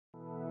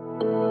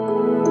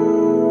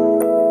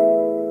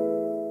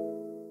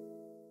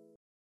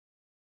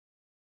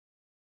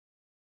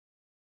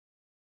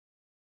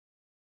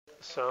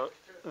So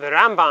the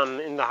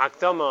Rambam in the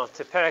Hakdama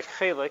to Perek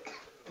Chelik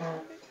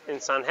in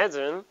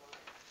Sanhedrin,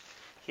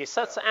 he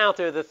sets out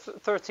there the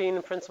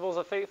 13 principles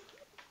of faith,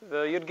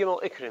 the Yud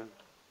Gimel Ikrim.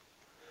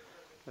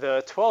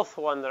 The 12th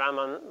one the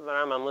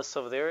Rambam lists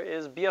over there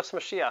is Bias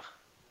Moshiach.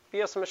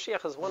 Bias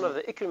Moshiach is one of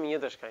the Ikrim in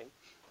Yiddishkeit.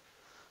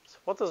 So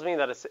what does it mean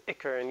that it's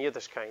Ikr in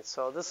Yiddishkeit?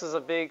 So this is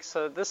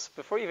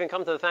before you even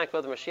come to the fact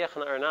whether Mashiach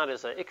or not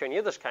is an Ikr in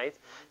Yiddishkeit,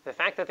 the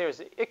fact that there's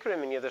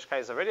Ikrim in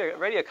Yiddishkeit is already a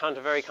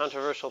very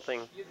controversial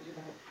thing.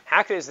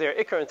 How is there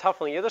Ikr and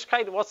Tafel in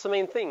Yiddishkeit? What's the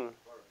main thing?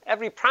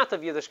 Every prat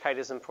of Yiddishkeit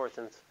is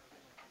important.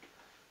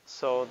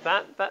 So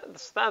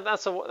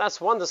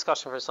that's one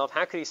discussion for itself.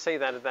 How could he say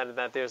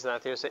that there's an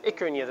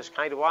Ikr in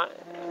Yiddishkeit?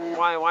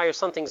 Why are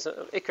some things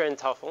Ikr and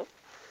Tafel?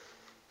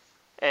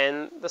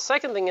 And the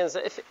second thing is,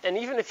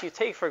 even if you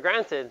take for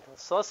granted,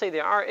 so let's say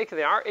there are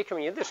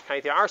Ikrim in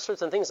Yiddishkeit, there are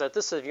certain things that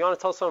if you want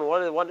to tell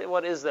someone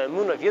what is the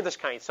emunah of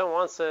Yiddishkeit, someone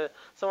wants to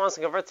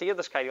convert to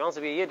Yiddishkeit, he wants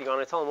to be a Yid, you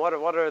want to tell him what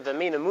are the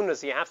main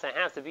emunahs you have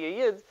to be a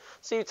Yid,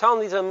 so you tell him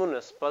these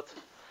emunahs. But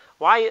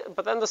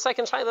then the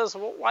second shaila is,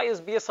 why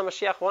is Bias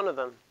HaMashiach one of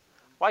them?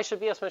 Why should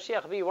Bias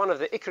Mashiach be one of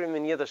the Ikrim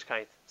in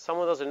Yiddishkeit?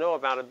 Someone doesn't know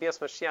about it. Bias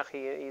Mashiach,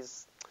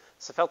 he's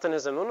felt in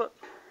his emunah.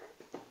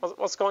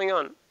 What's going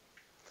on?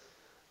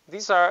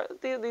 These are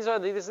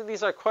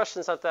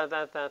questions that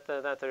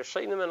the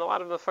Shainim and a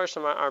lot of the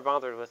Farshim are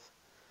bothered with.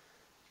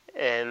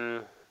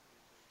 And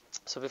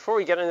so before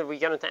we get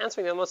into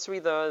answering them, let's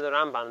read the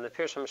Rambam in the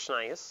Pirush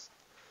HaMishnayos.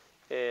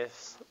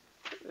 If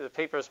the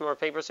papers, more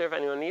papers here if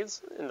anyone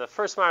needs. In the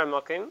first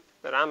Maramokim,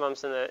 the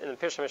Rambam's in the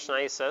Pirush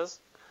HaMishnayos says,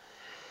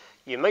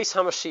 Yemais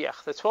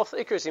HaMashiach. The 12th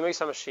Iker is Yemais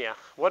HaMashiach.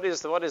 What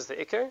is the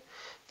Iker?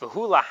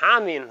 V'hu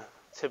lahamin,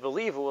 to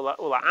believe,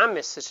 ula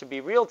amis, it should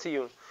be real to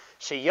you.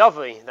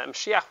 Sheyavi, that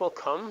Mashiach will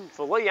come.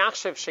 V'lo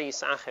yachshev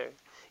sheyisacher.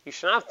 You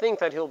should not think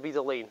that he'll be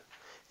delayed.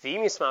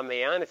 V'yimisma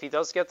me'an, if he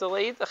does get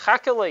delayed,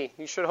 chakalei,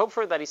 you should hope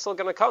for that he's still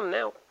going to come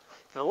now.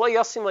 V'lo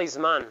yasim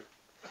leizman,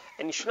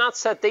 and you should not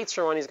set dates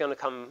for when he's going to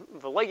come.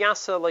 V'lo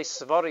yasa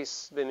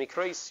leisvaris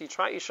b'mikreis,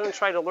 you shouldn't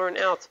try to learn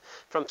out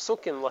from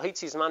psukim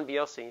lahitzi zman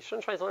biyasi. You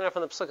shouldn't try to learn out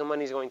from the psukim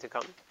when he's going to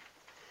come.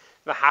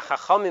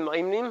 V'hachachamim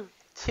aimnim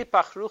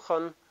tipach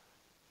ruchan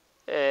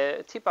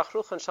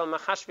shal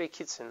machash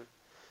ve'kitzin.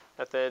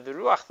 That the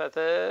ruach, that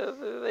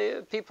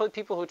the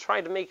people who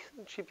try to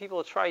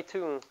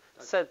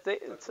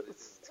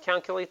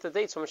calculate the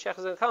dates when Mashiach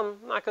is going to come,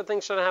 not good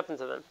things should happen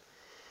to them.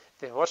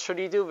 What should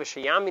he do? And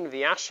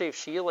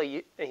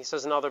he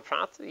says another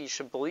prat, you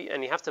should believe,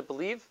 and you have to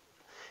believe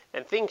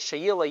and think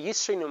sheyila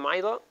yisrinu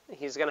mayla,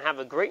 he's going to have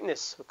a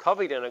greatness, a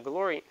kavod and a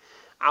glory,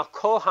 al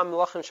kol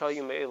hamlachim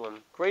shayu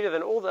me'elam, greater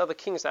than all the other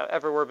kings that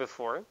ever were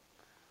before.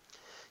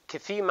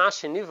 Kifi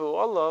mashenivu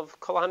olav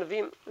kol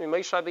hanavim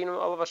Moshe Rabbeinu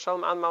olav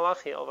Hashem ad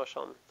Malachi olav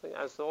Hashem,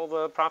 as all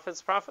the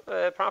prophets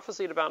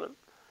prophesied about him.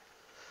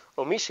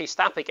 Omishi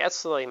stapik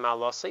etzlei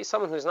malasi,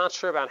 someone who's not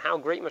sure about how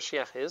great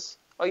Mashiach is.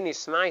 Oyni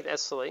smait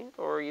etzlei,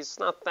 or he's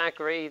not that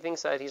great. He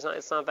thinks that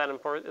it's not that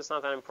important,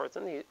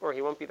 or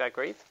he won't be that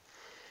great.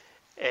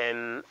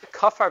 And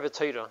kafar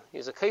b'Torah,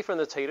 he's a kafir in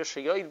the Torah.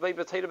 Sheyoid by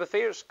b'Torah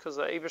b'feiros, because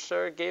the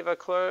Eibusher gave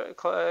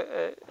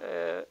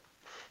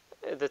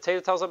the Torah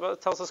tells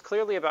us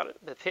clearly about it.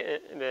 The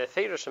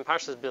Feirush in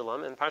Parshas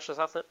Bilam and Parshas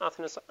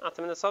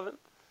Atam Nesavim.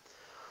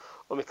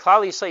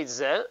 Umiklal Yisaid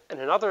Zeh, and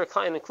another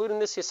client including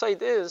this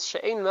Yisaid is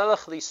She'ein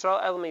Melech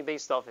L'Yisrael Elmi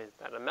Beis David.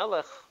 That the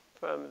Melech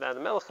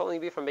can only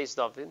be from Beis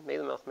David. Maybe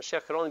the Melech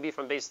Mashiach can only be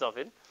from Beis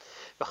David.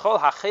 V'chol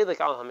ha'chelik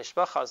al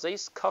ha'mishpacha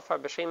zeis kafar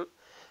b'shem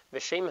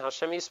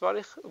Hashem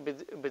Yisbarich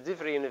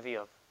u'b'divrei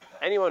neviyav.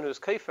 Anyone who's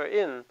kafir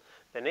in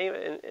the name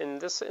in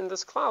this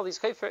klal, he's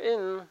kafir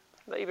in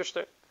the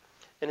Eibusher,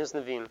 in his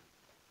Nevi'im.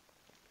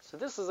 So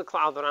this is the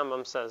cloud that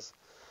Rambam says,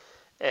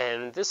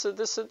 and this is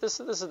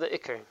the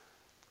Iker.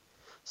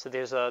 So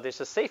there's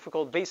a sefer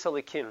called Beis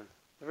Elikim,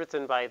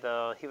 written by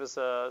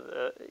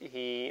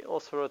he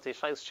also wrote the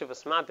Shais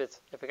Shivas Mabit.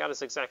 I forgot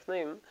his exact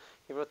name.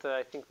 He wrote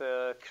the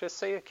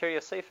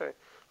Kirya Sefer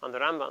on the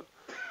Rambam.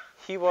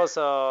 He was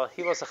a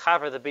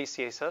chaver the Beis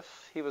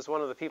Yosef. He was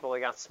one of the people that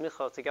got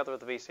smicha together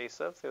with the Beis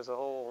Yosef. There's a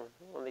whole,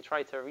 when they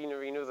tried to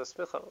renew the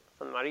smicha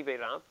from Maribei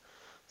Rab.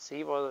 So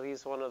he's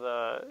one of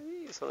the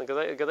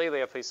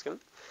Gedolei HaPoskim.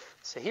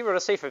 So he wrote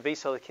a sefer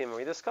Beis Elikim where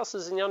he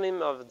discusses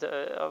inyanim of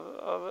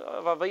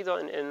Aveda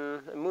in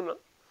Emunah.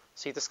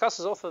 So he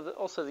discusses also the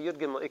Yud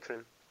Gimel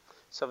Ikrim.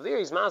 So there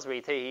he's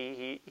masbeit.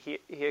 He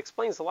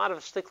explains a lot of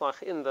shtiklach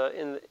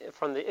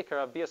from the Ikr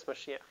of Bias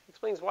Mashiach.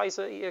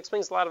 He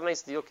explains a lot of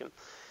nice diukim.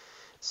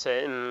 So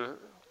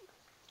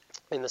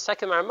in the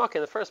second Maramuk,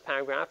 in the first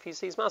paragraph, he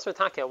says Masber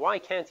Takia, why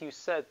can't you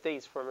set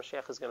dates for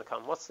Mashiach is going to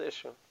come? What's the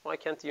issue? Why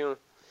can't you?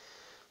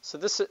 So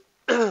this,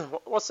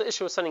 what's the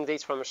issue with setting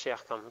dates for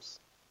Mashiach comes?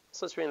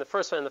 So let's read in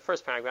the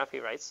first paragraph. He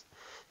writes,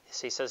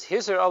 so he says,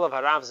 "Here's all of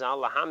harav zal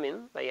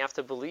lahamin that you have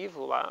to believe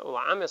ula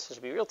amis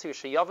should be real to you.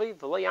 Sheyavi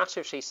v'lo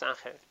yachshev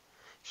sheyisacher.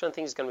 You shouldn't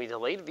think he's going to be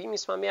delayed.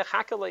 V'yimisma me'ach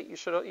hakalei. You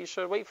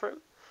should wait for him.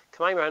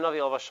 K'mayim ha'navi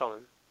olav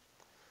Hashem.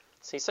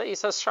 So he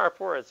says sharp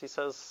words. He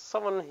says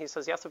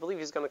you have to believe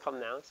he's going to come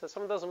now. He says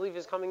someone doesn't believe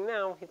he's coming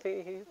now.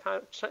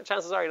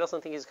 Chances are he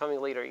doesn't think he's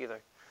coming later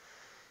either.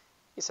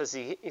 He says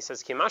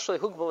Kimashli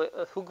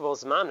hugbal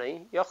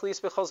zmani yachlis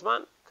b'chol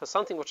zman, because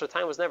something which a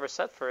time was never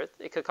set for it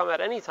could come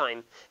at any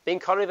time. Being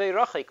karivei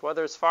rachik,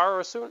 whether it's far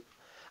or soon.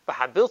 But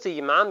habilti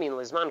yimamin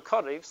lizman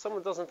kariv,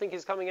 someone doesn't think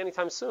he's coming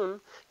anytime soon.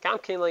 Gam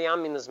kein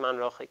leyamin lizman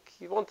rachik,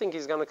 you won't think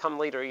he's going to come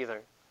later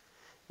either.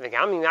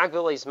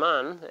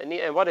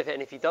 And what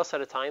if he does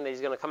set a time that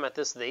he's going to come at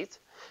this date?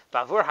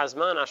 Bavur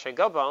hasman asher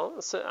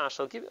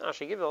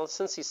gibel,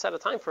 since he set a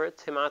time for it,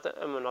 timata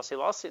emunasi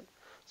lasid.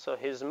 So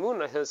his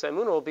emunah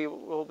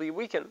will be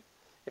weakened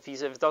if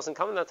it doesn't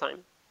come at that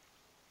time.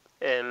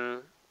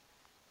 And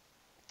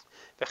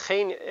if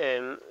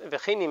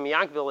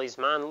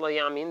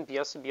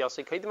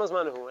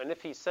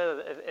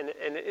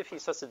he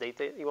sets a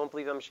date, he won't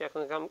believe that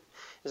Mashiach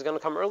is going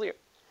to come earlier.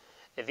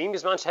 And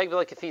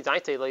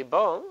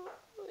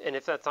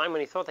if that time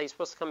when he thought that he's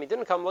supposed to come, he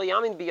didn't come, so he's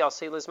not going to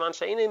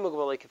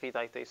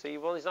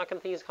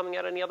think he's coming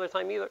at any other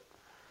time either.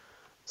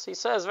 So he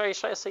says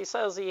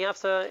you have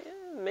to,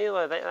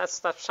 that's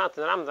pshat.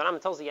 The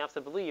Rambam tells you have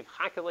to believe.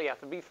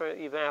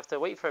 You have to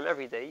wait for him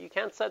every day. You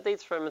can't set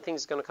dates for him and think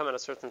he's going to come at a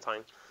certain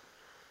time.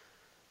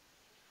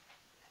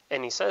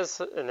 And he says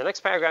in the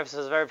next paragraph, he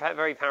says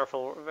very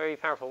powerful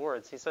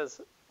words. He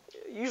says,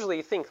 usually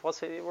you think,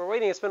 we're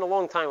waiting, it's been a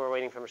long time we're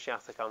waiting for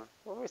Moshiach to come.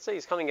 Well, we say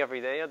he's coming every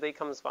day, a day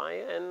comes by,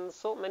 and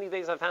so many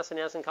days have passed and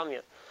he hasn't come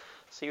yet.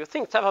 So you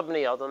think Teva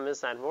B'nai Adam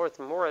is that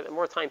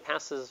more time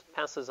passes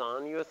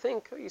on, you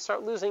think you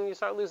start losing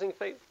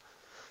faith.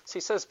 So he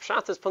says,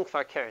 Pshat is punk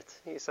fakert.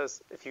 He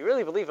says, if you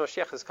really believe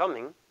Moshiach is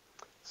coming,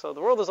 so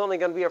the world is only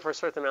going to be here for a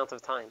certain amount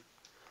of time.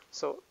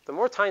 So the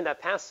more time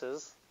that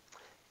passes,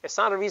 it's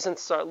not a reason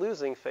to start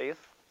losing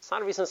faith. It's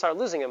not a reason to start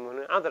losing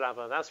emunah.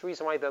 Adarabah, that's the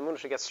reason why the emunah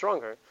should get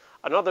stronger.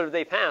 Another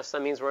day passed,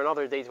 that means we're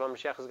another day to when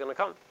Mashiach is going to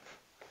come.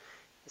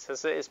 He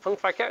says it's punk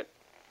fakert.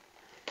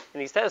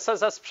 And he says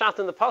that's pshat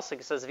in the pasuk.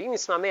 He says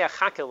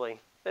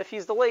if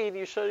he's delayed,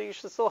 you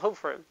should still hope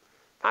for him.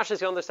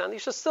 Pashas, you understand? You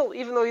should still,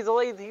 even though he's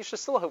delayed, you should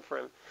still hope for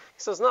him. He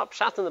says no.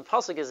 Pshat in the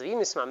pasuk is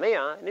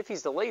and if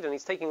he's delayed and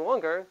he's taking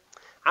longer,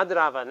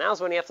 adarabah.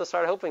 Now's when you have to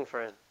start hoping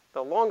for him.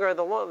 The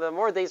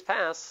more days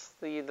pass,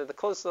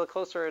 the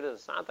closer it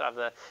is.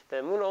 The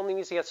emunah only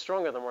needs to get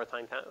stronger the more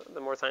time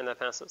that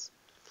passes.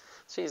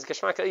 So he's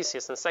Geshmak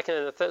Eisius. In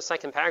the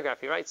second paragraph,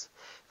 he writes,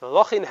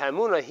 "You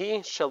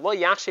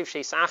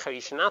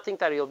should not think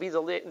that he'll be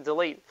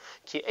delayed.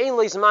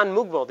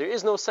 There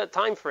is no set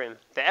time for him.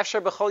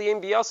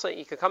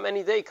 He could come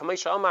any day.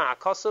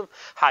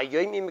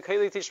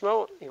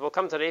 He will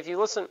come today if you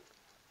listen."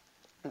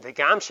 And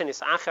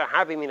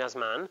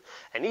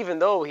even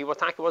though he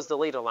was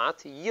delayed a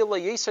lot, your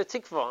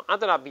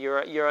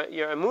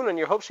emunah and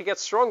your hope should get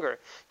stronger.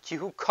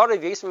 Because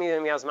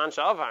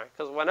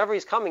whenever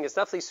he's coming, it's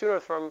definitely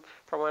sooner from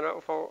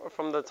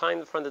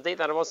the date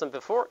that it wasn't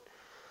before.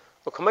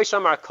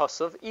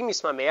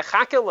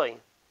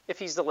 If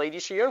he's delayed, you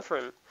should yearn for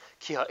him.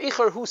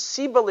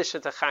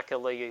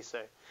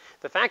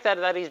 The fact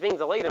that he's being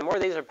delayed and more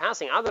days are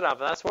passing,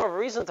 that's more of a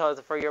reason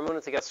for your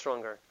emunah to get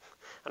stronger.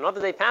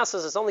 Another day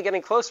passes, it's only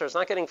getting closer, it's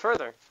not getting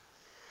further.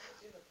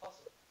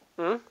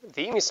 So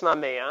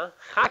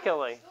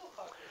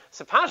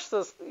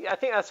Pashtas, I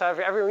think that's how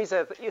everyone reads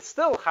it, it's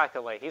still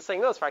Chakalei. He's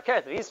saying, no, it's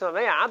Farket,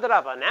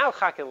 now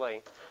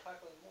Chakalei.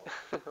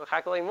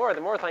 Chakalei more, the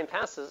more time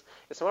passes,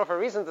 it's more of a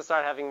reason to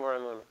start having more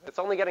emunah. It's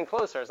only getting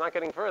closer, it's not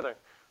getting further.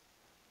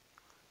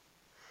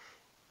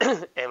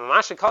 And he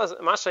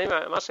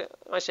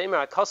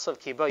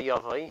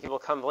will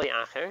come late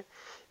acher.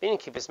 Meaning,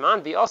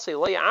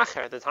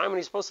 the time when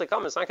he's supposed to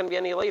come, it's not going to be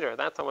any later.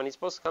 That time when he's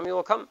supposed to come, he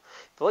will come.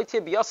 And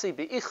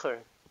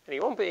he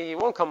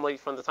won't come late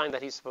from the time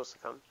that he's supposed to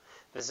come.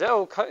 That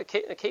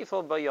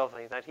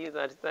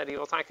he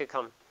will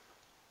come.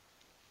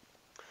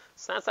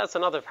 So that's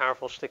another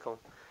powerful shtickle.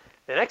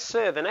 The next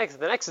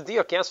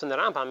diuk yes from the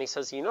Rambam, he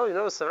says,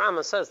 notice the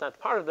Rambam says that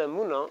part of the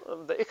emunah,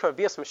 of the ikar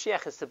bias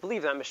Mashiach, is to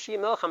believe that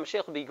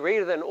Mashiach will be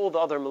greater than all the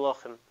other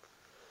melachim.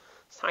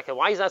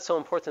 Why is that so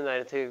important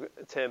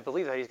to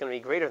believe that he's going to be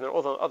greater than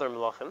all the other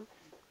melachim?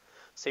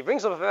 So he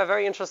brings up a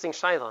very interesting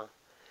shayla.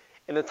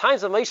 In the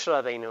times of Moshe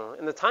Rabbeinu,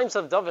 in the times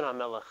of David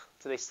HaMelech,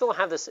 do they still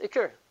have this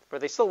ikar? Were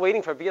they still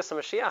waiting for bias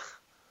Mashiach?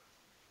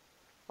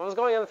 What was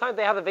going on at the time?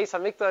 They had the Beis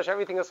HaMikdash,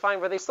 everything was fine.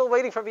 Were they still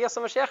waiting for bias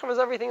Mashiach, or was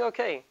everything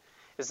okay?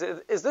 Is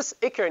this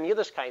ikar in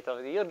Yiddishkeit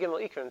of the Yud Gimel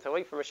ikar to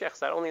wait for Mashiach? Is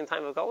that only in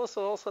time of Galus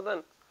or also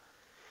then?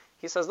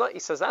 He says no. He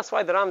says that's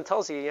why the Ram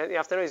tells you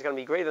have to know he's going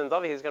to be greater than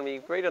David. He's going to be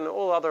greater than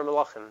all other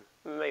melachim.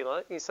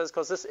 He says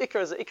because this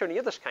ikar is the ikar in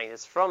Yiddishkeit.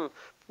 It's from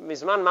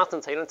Mizman Matan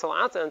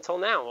Torah until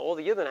now. All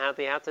the Yidden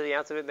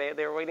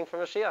they were waiting for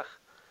Mashiach,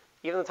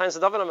 even in the times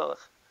of David HaMelech.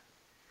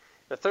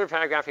 The third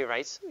paragraph he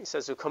writes. He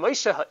says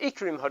U'kameisha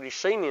ha'ikrim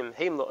harishenim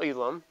heim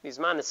la'olam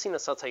Mizman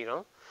esinas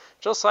ha'Torah.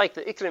 Just like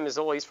the ikrim is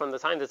always from the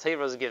time the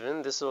Torah is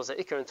given, this was the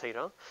ikr in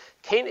Torah.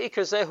 Kain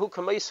ikr zehu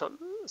kameisam.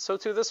 So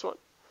too this one.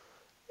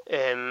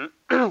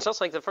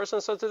 Just like the first one,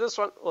 so to this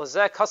one,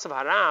 Ozeh Kasav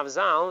Harav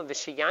Zal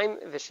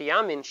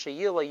Vishayamin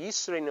Sheyila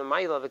Yisrin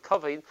Umayla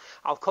V'Kavod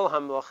Al Kol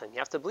HaMelachim. You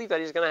have to believe that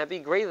he's going to be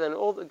greater than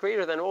all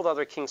the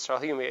other kings.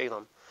 Shahiyum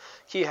Ye'elam.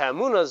 Ki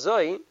Ha'amuna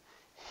Zoi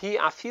He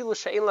Afilu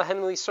She'en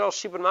Lahem Yisrael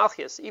Shibud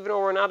Malchus. Even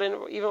though we're not in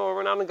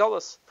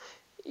Galus.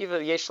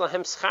 Even Yesh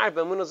Lahem Schar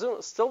B'Amuna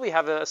Zul. Still we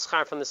have a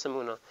schar from this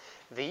Amuna.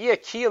 V'Yeh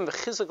Kiyam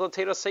V'Chizuk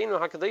L'Teira Seinu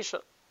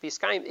HaKadesha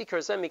V'Yiskayim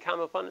Ikar Zem Mikam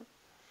Upanim.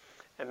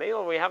 And maybe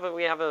we have a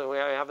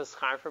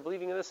schar for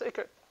believing in this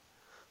ikar.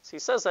 So he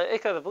says that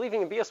ikar, the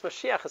believing in Bias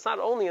Moshiach, is not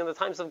only in the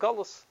times of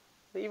Galus,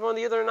 even when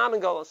the other are not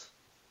in Galus.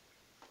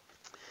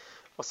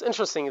 What's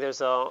interesting, there's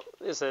a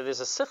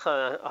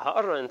sikha, a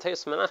ha'ara in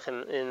Teis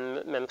Menachem in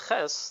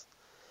Memches,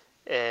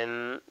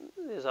 and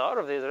there's a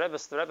ha'ara of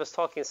the Rebbe's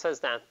talking, says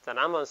that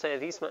Rambam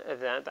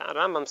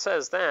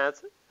says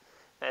that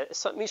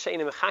Misha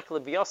in Mechakle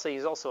Biyasa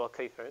is also a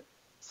kafir.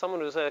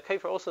 Someone who's a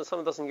kafir also,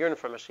 someone doesn't yearn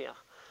for Mashiach.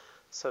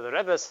 So the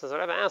Rebbe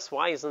asks,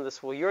 why isn't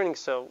this yearning?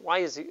 So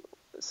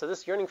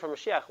this yearning for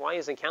Mashiach, why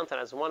isn't counted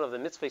as one of the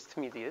mitzvahs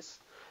tmidiyos?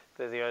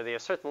 There are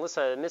certain list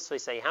of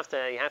mitzvahs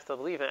that you have to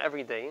believe in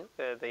every day.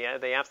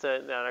 They have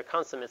to, that are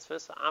constant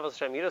mitzvahs. Avos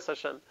Hashem, Yiras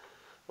Hashem.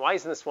 Why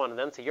isn't this one of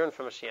them to yearn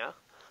for Mashiach?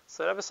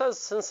 So the Rebbe says,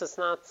 since it's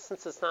not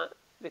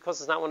because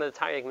it's not one of the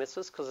Taryag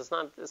mitzvahs, because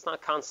it's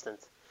not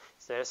constant.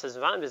 So it says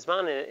when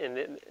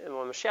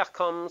Mashiach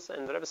comes,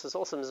 and the Rebbe says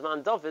also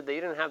Mizman David, they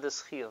didn't have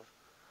this chiyuv.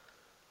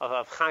 Of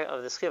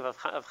the schif of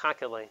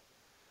Chakelei.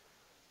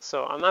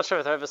 So I'm not sure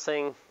if the Rebbe is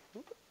saying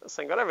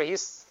whatever.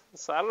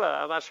 So I don't know.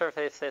 I'm not sure if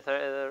the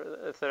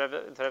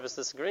Rebbe is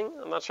disagreeing.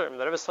 I'm not sure. The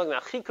Rebbe is talking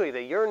about chikui,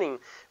 the yearning,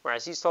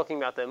 whereas he's talking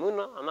about the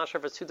emunah. I'm not sure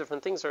if it's two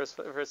different things or if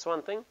it's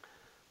one thing.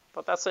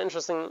 But that's an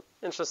interesting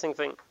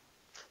thing.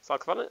 So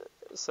definitely.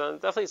 So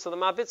the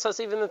Mabit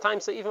says even the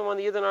times that even when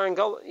the Yidden are in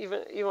Gul,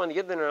 even when the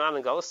Yidden are not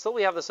in Gul, still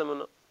we have this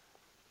emunah.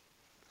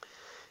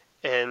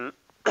 And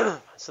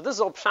so this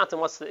is all pshat and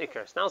what's the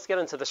ikr. So now let's get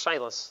into the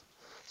shaylos.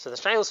 So the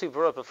shaylos we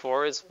brought up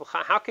before is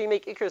how can you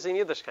make ikrs in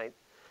Yiddishkeit?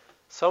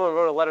 Someone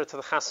wrote a letter to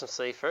the Chasam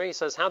Sefer. He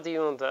says, how do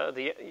you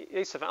the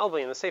Yosef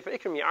Albi in the Sefer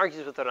Ikrim? He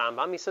argues with the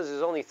Rambam. He says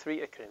there's only 3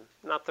 ikrim,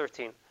 not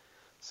 13.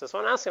 So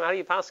someone asks him, how do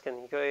you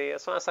paskin?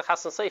 Someone asks the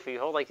Chasam Sefer, you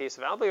hold like the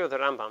Yosef Albi or the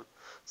Rambam?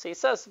 So he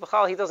says,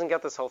 B'chal, he doesn't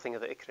get this whole thing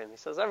of the ikrim. He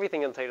says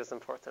everything in Torah is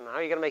important. How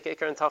are you going to make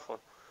ikr in Tafel?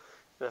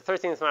 In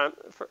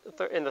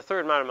the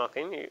third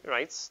Maramakim, he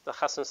writes the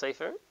Chasam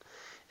Sefer.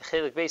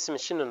 Chelik Beisim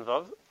Shinun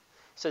Vav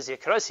says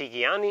Yekrasi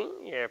Giani,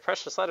 your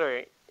precious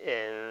letter,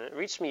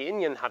 reached me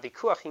Inyan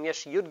Havikuach in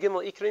Yesh Yud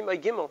Gimel Ikrim by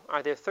Gimel.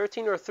 Are there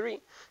 13 or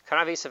 3?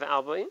 Karavis of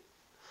Alboy.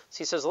 So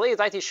he says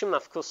Le'adaiti Shum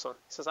Nafkusa.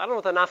 He says I don't know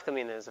what the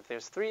nafkamin is. If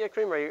there's 3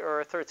 ikrim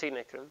or 13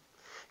 ikrim.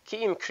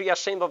 Ki'im Kriya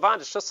Shem Bavad.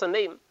 It's just a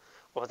name.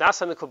 Or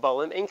Dasa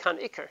Mikubalim Ein Kan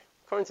Ikr.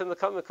 According to the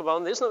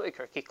Mikubalim, there's no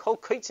Ikr. Ki Kol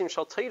Kaitzim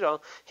Shal Teira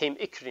Heim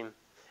Ikrim.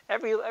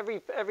 Every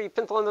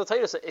pintle in the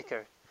Teira is an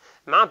Ikr.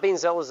 Ma Bein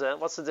Zelazeh.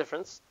 What's the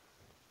difference?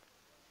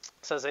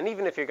 Says, and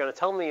even if you're going to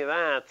tell me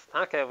that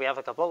we have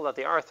a Kabbalah that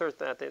there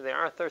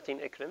are 13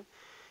 ikrim,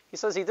 he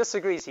says he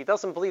disagrees. He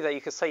doesn't believe that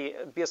you could say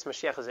Bias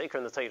Mashiach is ikr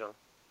in the Torah.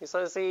 He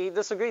says he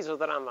disagrees with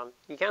the Rambam.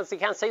 You can't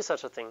say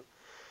such a thing.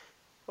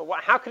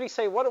 But how could he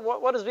say what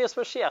is Bias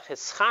Mashiach?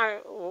 His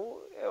schar.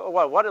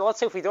 What? Let's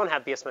say if we don't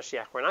have Bias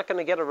Mashiach, we're not going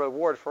to get a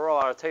reward for all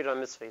our Torah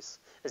mitzvahs.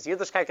 Is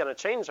Yiddishkeit going to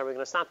change? Are we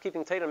going to stop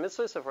keeping Torah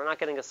mitzvahs if we're not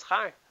getting a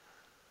schar?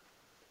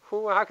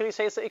 How could he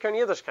say it's ikr in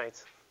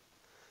Yiddishkeit?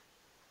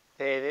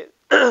 A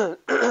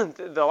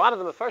lot of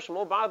the Mefarshim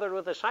all bothered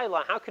with the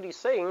Shaila. How could he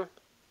say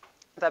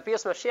that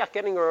Bias Mashiach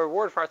getting a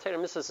reward for our Torah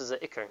mitzvahs is an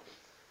ikr?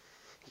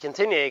 He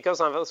continues. He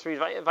goes on. Let's read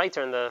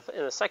weiter in the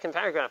second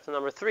paragraph,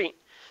 number 3. It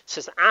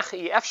says, "Ach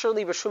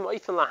efshali b'shum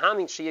oifen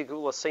lahamin sheyeh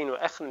geula seinu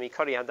echad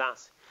mikari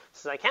hadas."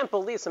 Says, I can't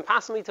believe. It's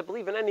impossible to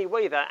believe in any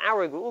way that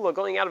our geula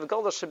going out of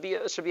Geula should be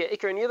an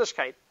ikr in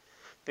Yiddishkeit.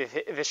 And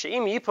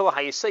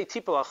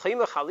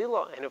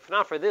if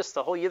not for this,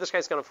 the whole Yiddishkeit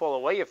is going to fall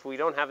away if we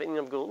don't have any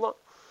of geula.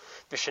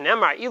 And if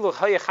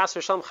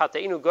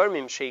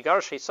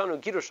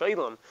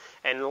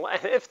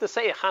to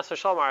say Chas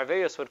v'Shalom our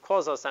Averis would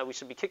cause us that we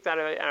should be kicked out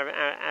of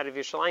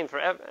Yerushalayim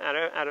forever,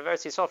 out of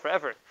Eretz Yisrael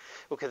forever,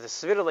 because the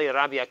Svirle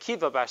Rabbi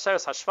Akiva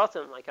B'Aseres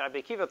Hashvatim, like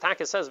Rabbi Akiva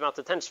Taka says about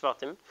the 10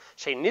 Shvatim,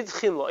 Shei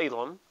Nidchim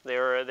Lo'elam,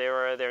 they're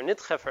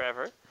Nidche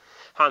forever.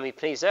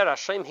 Because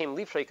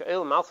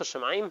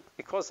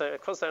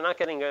they're not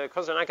going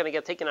to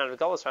get taken out of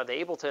Galus, are they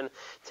able to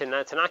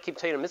not keep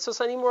Torah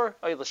mitzvahs anymore?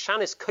 Are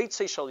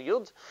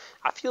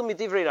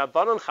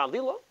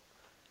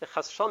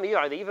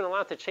they even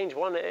allowed to change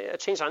on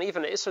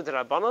even an Isser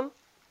D'Rabbanan?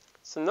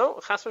 So no,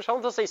 Chas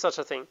v'Shalom doesn't say such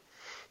a thing.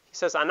 He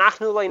says, we're not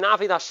serving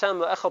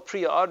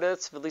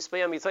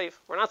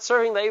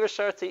the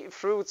Eivesher to eat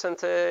fruits and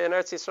to in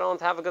Eretz Yisrael and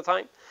to have a good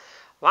time.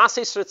 We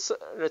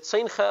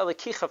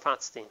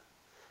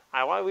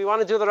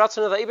want to do the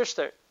Ratzon of the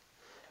Eibishter.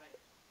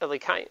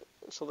 Elikai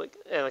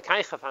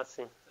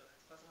chafatzi.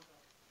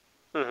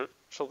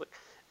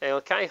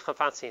 Elikai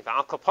chafatzi.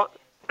 V'al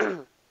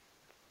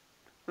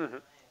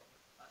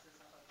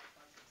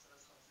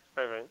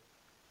right.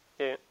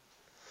 Yeah.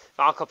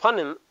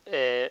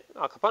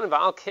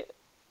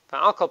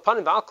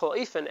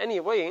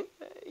 Anyway,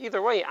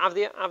 either way,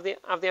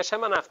 Avdi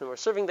Hashem Anafnu, we're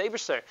serving the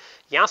Eibishter.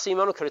 Yasi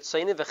Imanu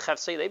Keretzayne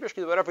v'Chevsei, the Eibishter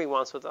can do whatever he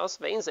wants with us.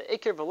 Ve'in ze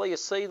Iker v'lo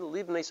Yisei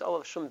libneis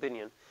olav shum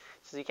binyan.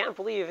 So you can't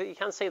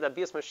say that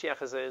Bias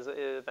Moshiach is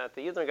that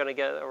the Yidden are going to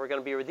get, or we're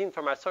going to be redeemed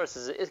from our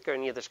sources, is Iker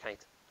and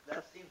Yiddishkeit.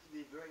 That seems to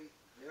be very,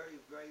 very,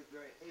 very,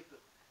 very hateful.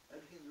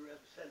 Everything the Rebbe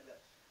said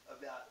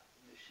about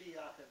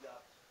Moshiach,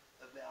 about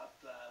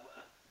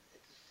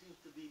it seems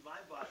to be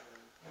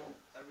mind-boggling.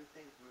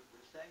 Everything we're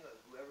saying,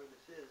 whoever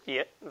this is.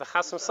 Yeah, the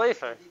Chasam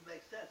Sefer. It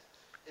makes sense.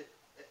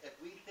 If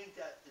we think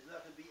that there's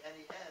not going to be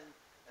any end,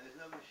 and there's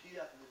no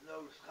Moshiach, and there's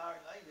no Schar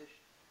and Einish,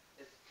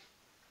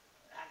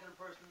 how can a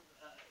person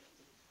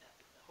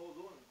hold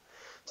on?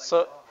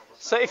 So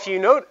if you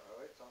note,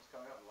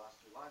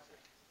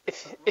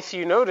 if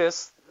you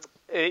notice,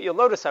 you'll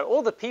notice that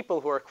all the people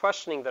who are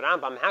questioning the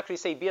Rambam, how can you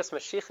say Bias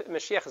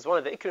Mashiach is one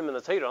of the Ikrim in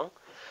the Torah?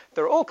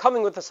 They're all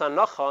coming with this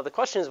anacha. The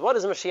question is, what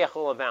is Mashiach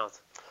all about?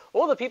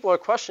 All the people who are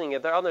questioning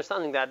it, they're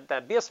understanding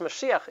that Bias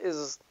Mashiach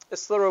is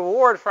the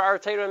reward for our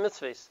Torah and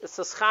mitzvahs. It's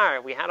the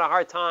schar. We had a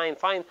hard time.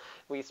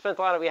 We had a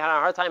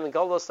hard time in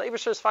Golos. The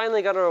Eibusher is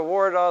finally going to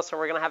reward us, and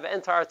we're going to have an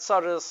entire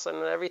tzaddus,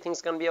 and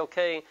everything's going to be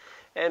okay,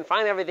 and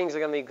finally everything's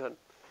going to be good.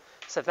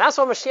 So if that's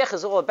what Mashiach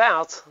is all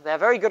about, they have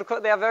very good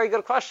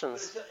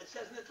questions. It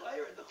says in the Torah,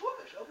 in the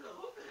Chumash, open the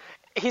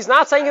Chumash. He's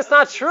not saying it's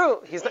not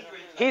true. He's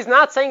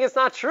not saying it's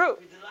not true.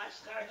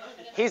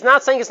 He's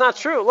not saying it's not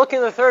true. Look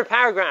in the third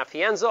paragraph.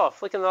 He ends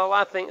off. Look in the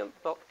last thing,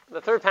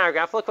 the third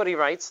paragraph. Look what he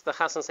writes. The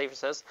Chassan Sefer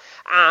says,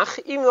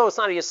 even though it's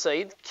not a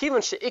Yesod,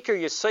 kivan she'ikar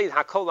Yesod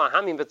hakol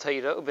ha'hamim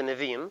b'Torah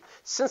u'b'Neviim,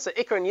 since the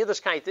ikar in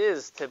Yiddishkeit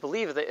is to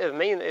believe in the Torah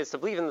and the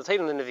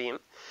Neviim,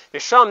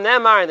 v'sham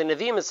nemar, in the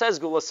Neviim it says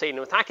Gulas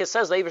Seinu. Taka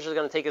says the Eibush is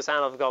going to take us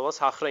out of Gulas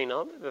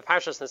ha'chreina, the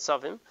Parshas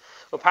Nitzavim,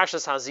 or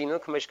Parshas Hazinu,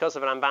 k'mesh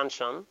kosav Ramban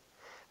Sham.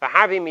 The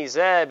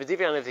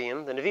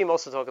Nevi'im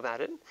also talk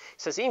about it. He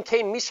says, "Im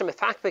kein misha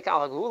mefakbek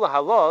al hagula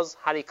halos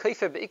hari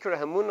kaifer beikra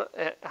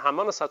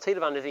hamonas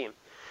ha'teirav Nevi'im."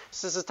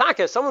 Says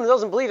Taka, someone who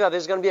doesn't believe that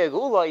there's going to be a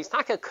gula, he's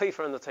Taka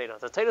kaifer in the Torah.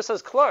 The Torah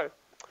says klar,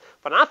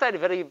 but not that.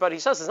 But he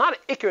says it's not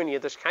ikr in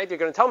Yiddishkeit. You're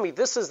going to tell me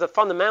this is the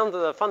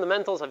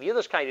fundamentals of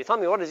Yiddishkeit. You tell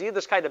me what is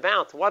Yiddishkeit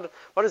about? What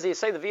does he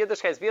say? The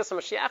Yiddishkeit is Bias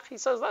Mashiach. He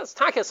says that's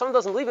Taka. Someone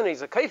doesn't believe in it,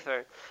 he's a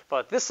kaifer.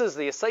 But this is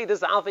the Yesod, this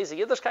is the alphabet of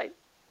Yiddishkeit.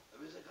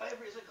 He's a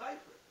kaifer.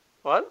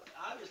 What?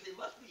 Obviously, it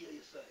must be a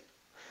Yesod.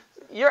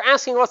 You're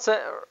asking what's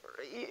a...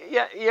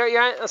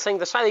 You're saying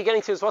the shayla you're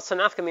getting to is what's the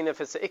nafka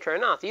if it's the ikr or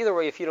not. Either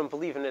way, if you don't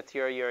believe in it,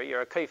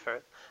 you're a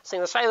kafir.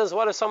 Saying the shayla is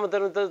what if someone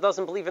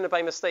doesn't believe in it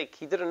by mistake?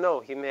 He didn't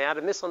know. He had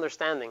a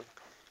misunderstanding.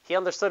 He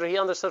understood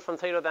from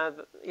Torah by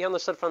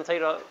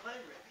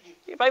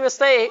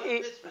mistake.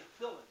 And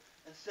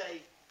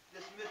say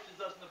this mitzvah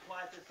doesn't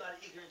apply to it's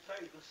not ikr in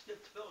Torah. You can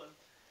skip tefillin.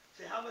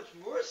 Say how much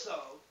more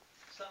so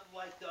something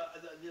like the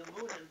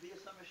moon and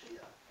Bias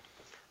Mashiach.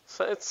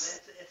 So it's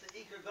an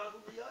ikr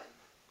gadol b'yayim.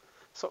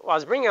 So I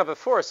was bringing up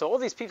before. So all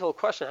these people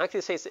question, how can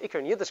you say it's the ikr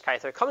in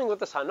Yiddishkeit? They're coming with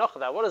this hanocha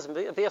that what is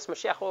Bias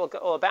Mashiach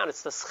all about?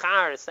 It's the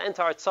schar, it's the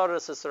entire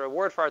tzaddus, it's the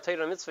reward for our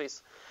Torah and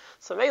mitzvahs.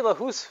 So Mela,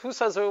 who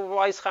says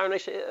why is schar and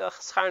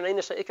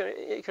einish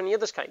ikr in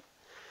Yiddishkeit?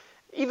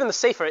 Even the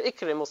Sefer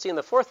Ikrim, we'll see in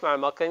the fourth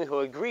Maramakim, who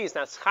agrees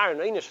that schar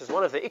and einish is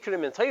one of the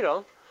ikrim in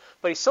Torah.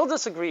 But he still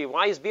disagrees.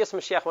 Why is Bias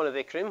Mashiach one of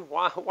the ikrim?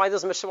 Why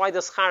does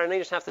schar and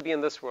einish have to be in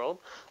this world?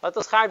 Let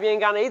the schar be in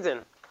Gan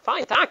Eden.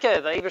 Fine,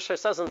 Taka. The Eibusher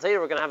says in Torah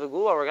we're going to have a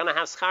gula, we're going to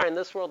have schar in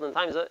this world. In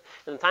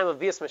the time of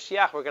Bias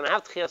Mashiach, we're going to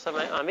have tchias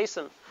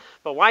amesim.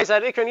 But why is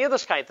that ikr in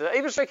Yiddishkeit? The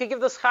Eibusher can give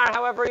the schar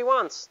however he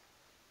wants.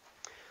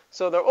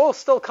 So they're all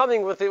still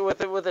coming with the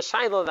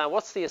shayla that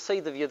what's the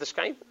Yesod of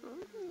Yiddishkeit?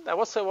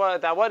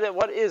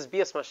 What is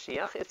Bias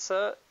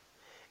Mashiach?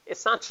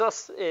 It's not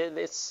just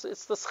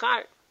it's the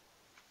schar.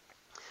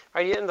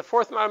 Right in the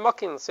fourth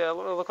Maramakim, so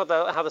look how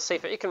the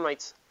Sefer Ikrim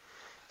writes.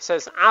 He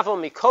says, "Aval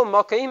mikol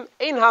makim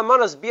ein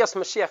hamanas Bias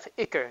Mashiach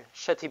ikr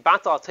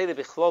shetibata al Torah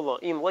bichlolo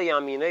im lo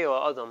yamineu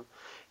adam."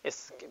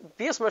 It's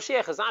Bias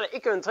Mashiach is not an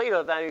ikr in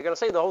Torah that you're going to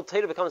say the whole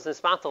Torah becomes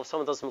nisbatal if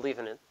someone doesn't believe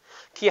in it.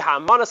 Ki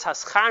hamanas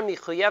haschar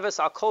michuyeves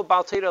al kol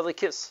bal Torah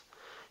lekis.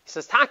 He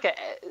says, "Taka,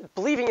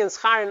 believing in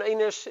schar and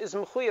einish is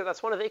mechuyev.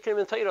 That's one of the ikrim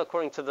in Torah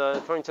according to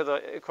the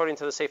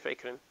Sefer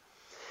Ikrim.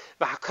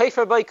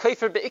 V'hakayfer by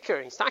kayfer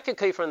beikr. He's not a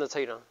kayfer in the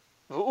Torah.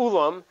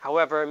 V'ulam,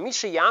 however,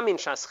 misha yamin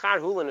shaschar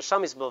hula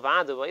neshamis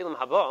bilvadu v'elam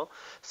haba.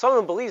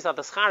 Someone believes that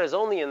the schar is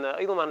only in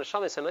the elam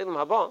neshamis and elam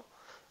haba.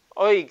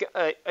 Oy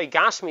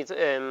gashmi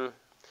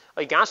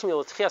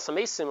l'tchias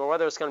amesim, or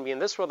whether it's going to be in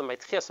this world and by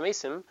tchias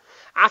amesim.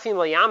 Afim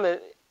lo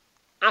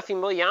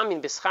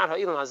yamin b'schar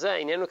ha'elam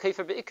hazeh inenu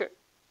kayfer beikr.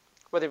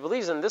 Whether he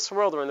believes in this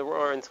world or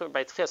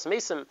by Tchias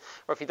Mesim,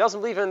 or if he doesn't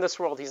believe in this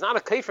world, he's not a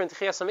kafir in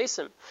Tchias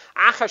Mesim.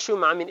 Achashu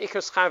ma'amin ikr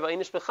schar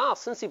v'einish b'chal.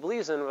 Since he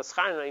believes in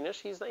schar and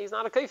einish, he's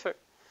not a kafir.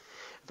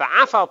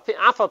 V'afal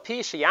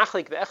pi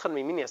sheyachlik be'echad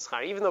mimini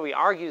schar. Even though he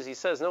argues, he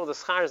says, no, the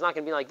schar is not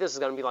going to be like this; it's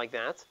going to be like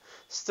that.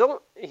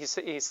 Still, he's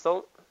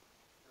still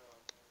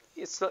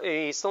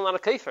not a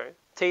kafir.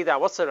 Tell you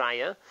that, what's the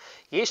raya?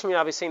 Yesh mi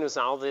Rabbi Seinu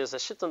Zal, there's a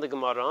shit on the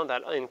Gemara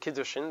that in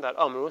Kiddushin that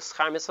Amru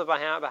schar mitzvah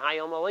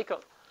b'hayom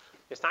aleika.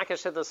 There's not a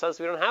shit that says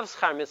we don't have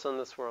schar mitzvah in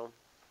this world.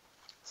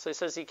 So he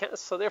says he can't.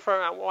 So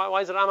therefore,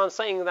 why is the Rambam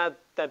saying that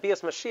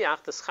bias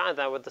Mashiach, the schar,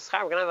 that with the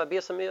schar we're going to have a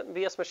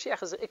bias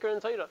Mashiach is ikar in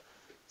Torah?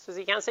 He says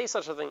he can't say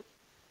such a thing.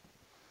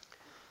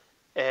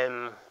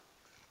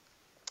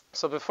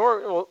 So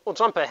before we'll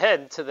jump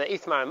ahead to the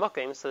 8th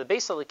Maramokim, so the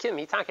Beis Elikim,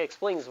 he taka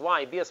explains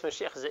why bias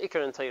Mashiach is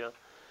ikar in Torah.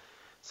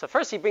 So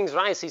first he brings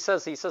Rayas. He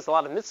says a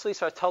lot of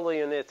mitzvahs are totally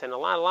in it, and a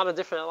lot of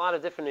different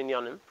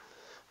inyanim.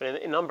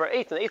 But in number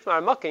 8, in the 8th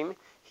Maramokim,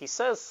 he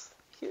says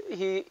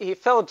he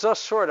fell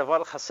just short of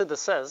what Chassidus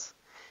says.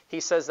 He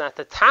says that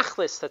the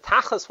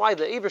tachlis why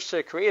the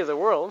Eibishter created the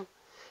world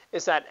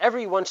is that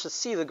everyone should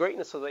see the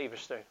greatness of the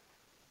Eibishter.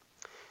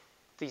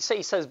 He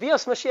says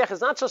Bias Mashiach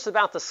is not just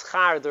about the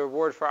schar, the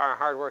reward for our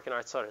hard work and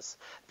our tzaras.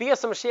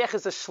 Bias Mashiach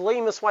is the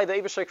shleimus why the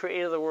Eibishter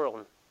created the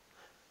world.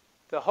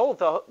 The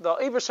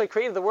Eibishter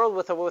created the world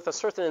with a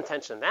certain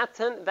intention. That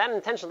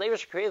intention, the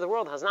Eibishter created the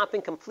world, has not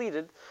been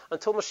completed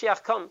until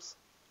Mashiach comes.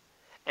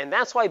 And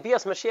that's why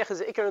Bias Mashiach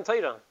is Ikar and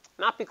Torah.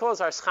 Not because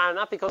our schar,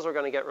 not because we're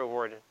going to get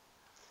rewarded.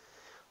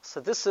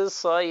 So this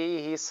is,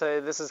 he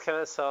said, this is kind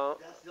of so...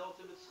 That's the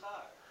ultimate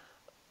schar.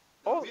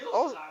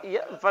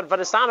 Yeah,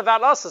 but it's not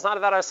about us, it's not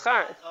about our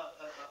schar.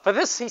 But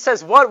this, he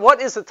says, what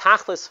is the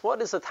tachlis?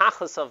 What is the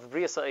tachlis of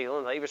Bria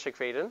Sa'il, the Eibishter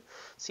created?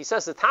 So he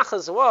says the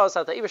tachlis was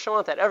that the Eibishter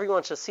wanted that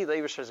everyone should see the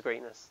Eibishter's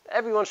greatness.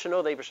 Everyone should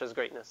know the Eibishter's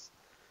greatness.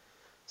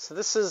 So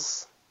this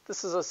is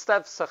a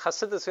step. So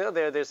Chassidus,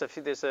 there's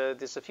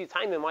a few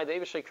times in why the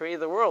Eibishter created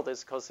the world.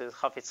 It's because he's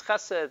Chafetz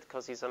Chesed,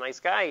 because he's a nice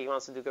guy, he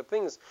wants to do good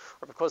things,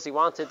 or because he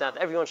wanted that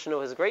everyone should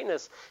know his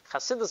greatness.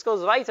 Chassidus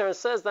goes weiter and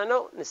says that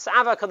no,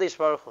 Nisava Kadesh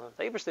Baruch Hu.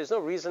 The Eibishter, there's no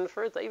reason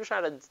for it. The Eibishter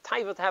had a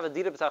taiva to have a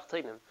dira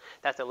b'tachtonim,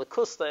 that the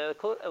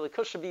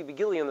likus should be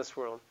begili in this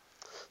world.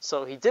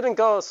 So he didn't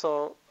go.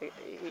 So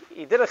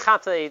he didn't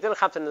chapter the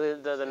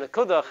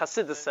Nekuda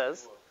Chassidus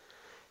says.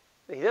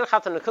 He didn't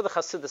have to Nekuda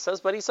Chassidus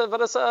says, but he said,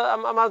 but it's a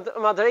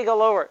madrega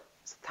lower.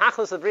 So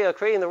Tachlis of Bria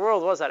creating the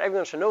world was that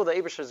everyone should know the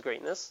Eibishter's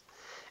greatness,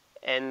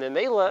 and the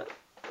Mela,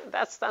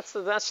 that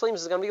shleimus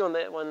is going to be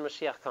when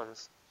Mashiach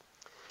comes.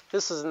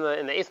 This is in the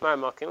 8th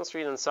Maramokim. Let's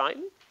read inside.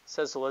 It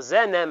says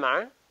Lazeh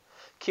Nemar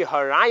Ki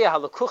Haraya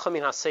Halakucha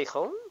Min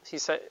Haseichel. He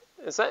says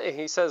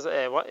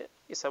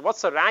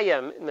what's the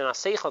raya min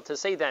haseichel to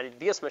say that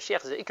Bias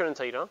Mashiach is ikar in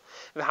Torah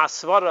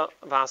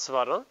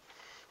v'hasvara.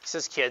 He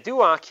says, Ki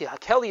adua, ki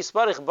hakeli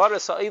yisbarich bara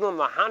sa'ilam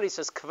lahari,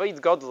 says, kveid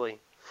godly.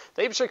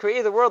 The Eibishter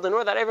created the world in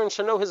order that everyone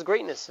should know his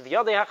greatness.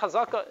 V'yadei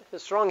hachazaka,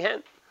 his strong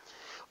hand.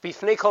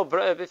 B'fnei kol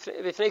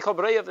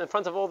breyav, in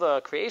front of all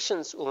the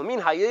creations.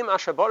 Ulamin hayim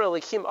asher bara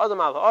likim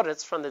adam al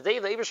ha'aretz, from the day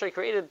the Eibishter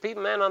created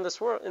man in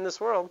this world,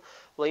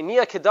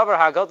 le'niya kedavar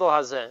ha'gadol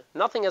hazeh.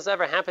 Nothing has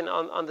ever happened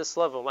on this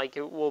level, like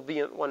it will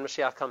be when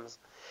Mashiach comes.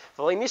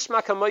 V'lei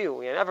nishma kamayu,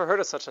 we never heard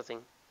of such a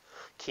thing.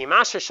 Ki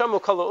masher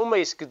shamu kol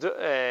ha'umeis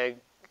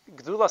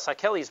Gdula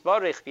Sakelis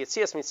Barich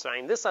B'Yetzias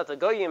Mitzrayim. This that the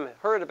Goyim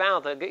heard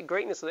about the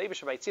greatness of the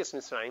Eibishter by Yetzias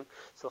Mitzrayim.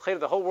 So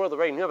the whole world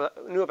already knew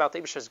about the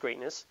Eibishter's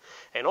greatness,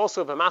 and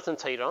also by Matan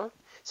Torah. It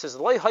says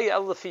Loi Haya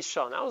El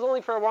Lefisha. That was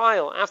only for a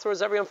while.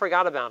 Afterwards, everyone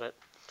forgot about it.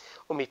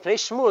 Umipnei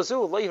Shmu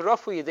Azu Loi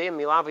Rafu Yedei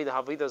Milavi the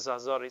Havida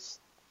Zazaris.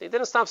 They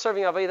didn't stop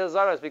serving Havida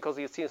Zazaris because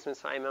of Yetzias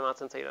Mitzrayim and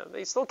Matan Torah.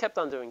 They still kept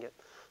on doing it.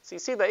 So you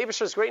see, the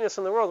Eibishter's greatness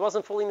in the world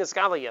wasn't fully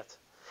nisgala yet.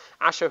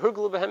 Asher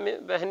Huglu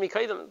Behen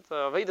Mikaydam, the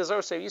Aveda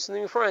Zarah they used to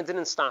do before and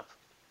didn't stop.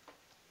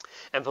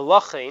 And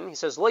V'lachein, he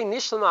says, Loi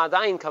Nishlama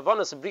Adayin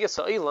Kavanas Bria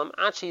Sa'ilam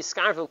Achi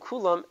Skarvel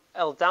Kulam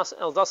El Dasa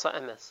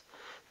Emes.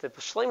 The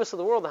shleimus of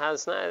the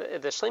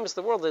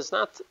world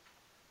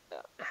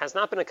has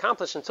not been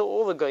accomplished until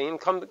all the Goyim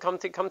come to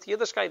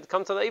Yiddishkeit,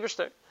 come to the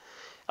Eibishter.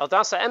 El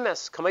Dasa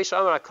Emes Kameish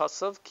Amar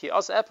Akasav Ki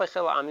Az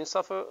Epechel Amin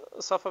Safa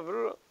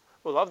Vrura.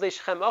 Ulav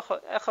Deishchem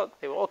Echad.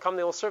 They will all come.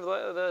 They will serve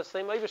the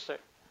same Eibishter.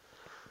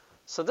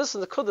 So this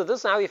is the Kudah.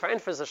 This is how you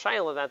find for the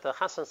Shayla that the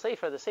Chassan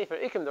Sefer, the Sefer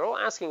Ikim, they're all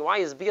asking why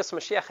is Bias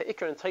Mashiach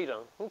Ikar and Torah?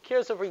 Who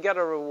cares if we get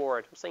a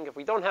reward? I'm saying if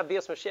we don't have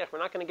Bias Mashiach, we're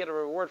not going to get a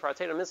reward for our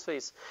Torah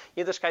mitzvahs.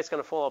 Yiddishkeit's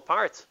going to fall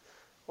apart.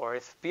 Or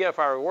if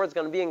our reward's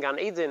going to be in Gan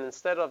Eden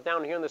instead of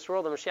down here in this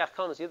world, and Mashiach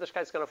comes,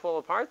 Yiddishkeit's going to fall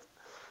apart.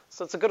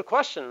 So it's a good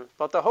question.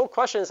 But the whole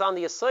question is on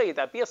the aside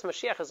that Bias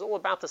Mashiach is all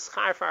about the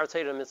schar for our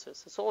Torah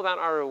mitzvahs. It's all about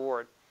our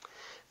reward.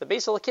 The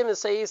Beis Elikim is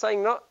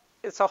saying no.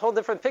 It's a whole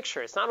different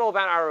picture. It's not all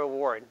about our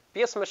reward.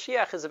 Bias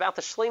Mashiach is about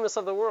the shleimus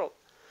of the world.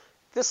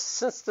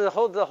 Since the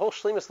whole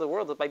shleimus of the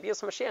world is by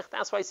Bias Mashiach,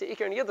 that's why it's the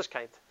Iker and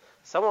Yiddishkeit.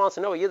 Someone wants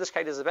to know what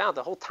Yiddishkeit is about.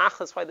 The whole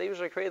tachlis why the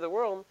Eibishter created the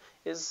world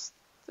is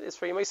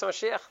for Yemais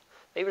Mashiach.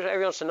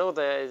 Everyone should know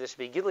that there should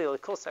be Gilui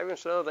L'Kos. Everyone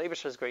should know the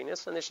Eibishter's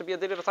greatness, and there should be a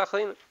Dira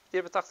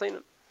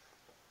B'Tachleinim.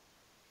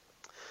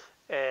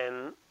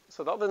 And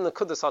so the other than the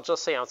Kudus, I'll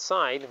just say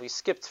outside. We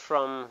skipped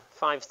from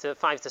 5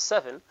 to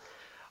 7.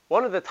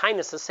 One of the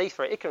tainas is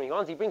Sefer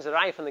Ikar. He brings a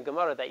raya from the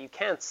Gemara that you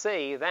can't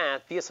say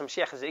that Bias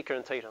Mashiach is Ikar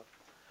in Torah.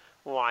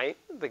 Why?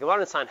 The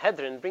Gemara in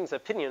Sanhedrin brings an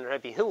opinion.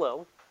 Rabbi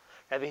Hillel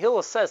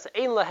says,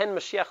 "Ein lahen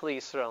Mashiach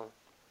leYisrael."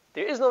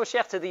 There is no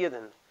Mashiach to the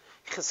Yidden.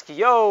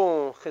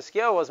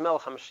 Chizkiyahu was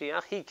Melech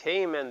HaMashiach. He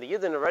came, and the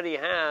Yidden already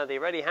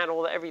had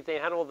all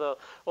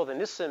the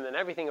Nisim and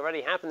everything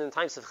already happened in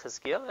times of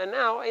Chizkiyahu, and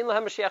now Ein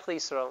Lahem Mashiach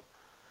L'Yisrael.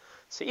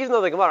 So even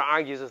though the Gemara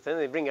argues with him,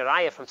 they bring a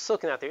raya from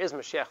Sukkot that there is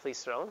Mashiach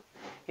L'Yisrael.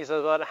 He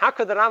says, but how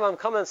could the Rambam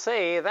come and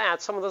say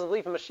that someone doesn't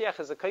believe in Mashiach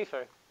is a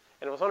kafir?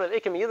 And it was one of the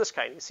Ikim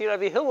Yiddishkeit. You see,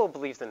 Rabbi Hillel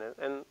believed in it,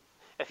 and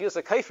if he was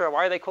a kafir,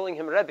 why are they calling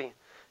him Rebbe?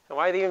 And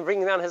why are they even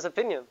bringing down his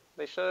opinion?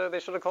 They should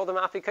have called him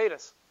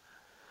Afikotis.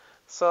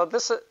 So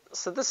this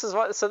is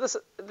one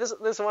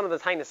of the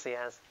tiniest he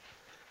has.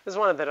 This is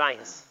one of the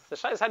rayas. The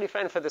shayla is how do you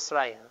find for this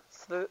raya?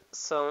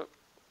 So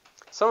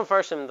some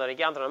version that he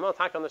gathered on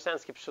Motak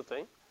understands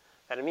Kipshutai,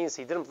 that it means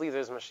he didn't believe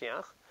there's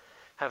Mashiach.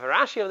 However,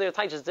 Rashi over there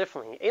teaches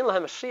differently. Ein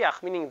lahem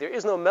Mashiach, meaning there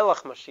is no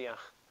Melech Mashiach.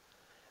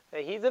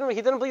 He didn't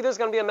believe there's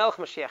going to be a Melech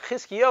Mashiach.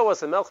 Chizkiyahu was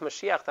the Melech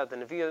Mashiach that the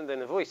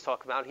Nevuos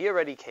talk about. He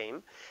already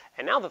came,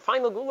 and now the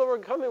final Gula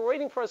we're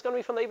waiting for is going to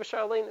be from the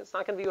Eibashar Alein. It's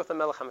not going to be with the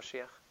Melech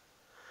HaMashiach.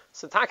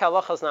 So Taka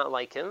Halacha is not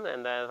like him,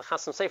 and the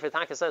Chasam Sefer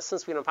Taka says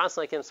since we don't pass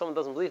like him, someone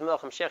doesn't believe in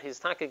Melech HaMashiach, he's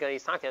Taka a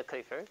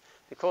Kafir,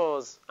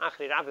 because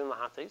Achri Rabim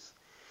Lahatis.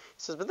 He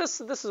says, but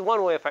this is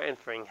one way of our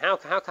inferring. How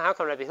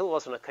come Rabbi Hill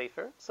wasn't a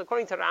kafir? So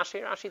according to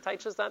Rashi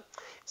teaches that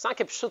it's not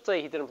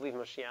Kipshutai he didn't believe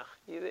Mashiach,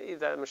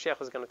 that Mashiach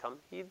was going to come.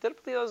 He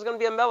didn't believe there was going to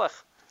be a Melech.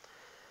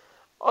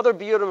 Other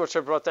biurim which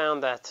are brought down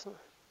that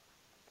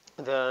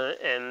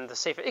the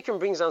Sefer Ikrim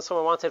brings down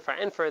someone wanted for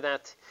infer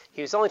that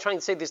he was only trying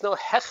to say there's no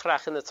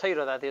hechrach in the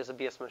Torah that there's a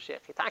bias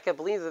Mashiach. He taka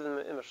believed in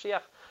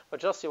Mashiach, but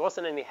just there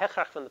wasn't any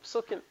hechrach from the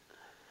Psukim.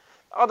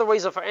 Other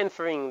ways of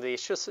inferring the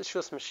Shus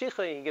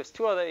Mashiach, he gives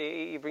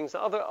he brings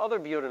the other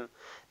biurim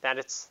that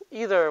it's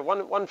either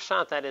one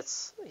pshat that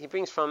he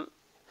brings from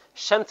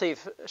Shemtev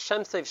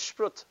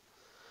Sprut.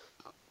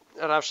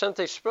 Rav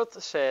Shemtev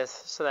Sprut says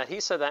so that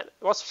he said that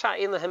what's pshat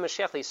in the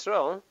Mashiach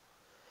Yisrael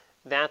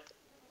that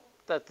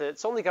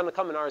it's only going to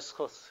come in our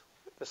schus.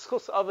 The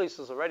schus avos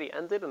is already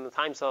ended in the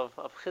times of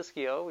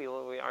Chizkiyahu.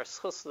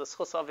 The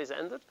schus avos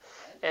ended,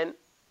 and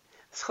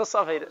schus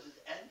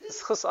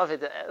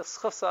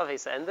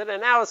avos ended,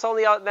 and now it's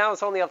only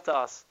up to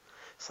us.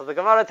 So the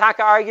Gemara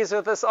Taka argues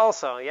with this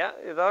also. Yeah,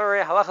 the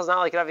halacha is not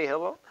like Rabbi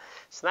Hillel.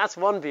 So that's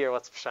one beer.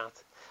 What's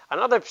pshat?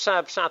 Another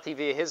pshat he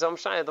be his own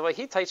pshat. The way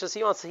he teaches,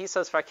 he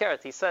says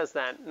fakeret. He says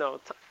that no,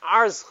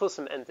 our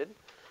schusim ended.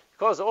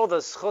 Because all the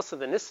schus of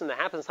the nisim that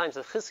happens times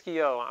of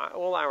Chizkiyahu,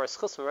 all our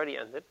schusim already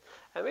ended,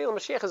 and maybe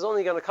Mashiach is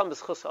only going to come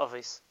with schus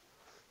avos.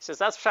 He says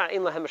that's pshat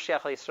in lahem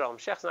Mashiach Yisrael.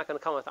 Mashiach is not going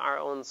to come with our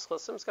own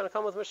schusim; it's going to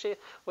come with Mashiach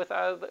with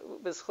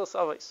schus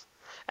avos.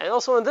 And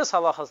also in this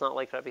halacha is not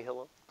like Rabbi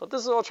Hillel. But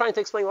this is all trying to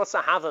explain what's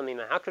the hava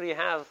mina. How could you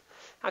have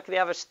a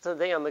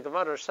today on the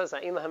Gemara which says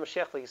that in lahem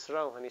Mashiach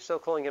Yisrael, and he's still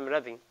calling him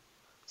Rebbe?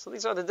 So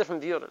these are the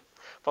different views.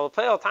 But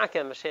the Pei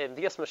Taka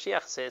Bias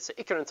Mashiach says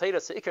it's Iker and Torah,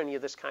 it's Iker and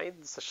Yiddishkeit.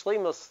 It's the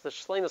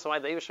shleimus why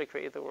the Eibusha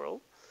created the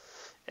world.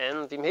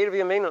 And the Meir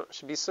B'Yameinu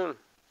should be soon.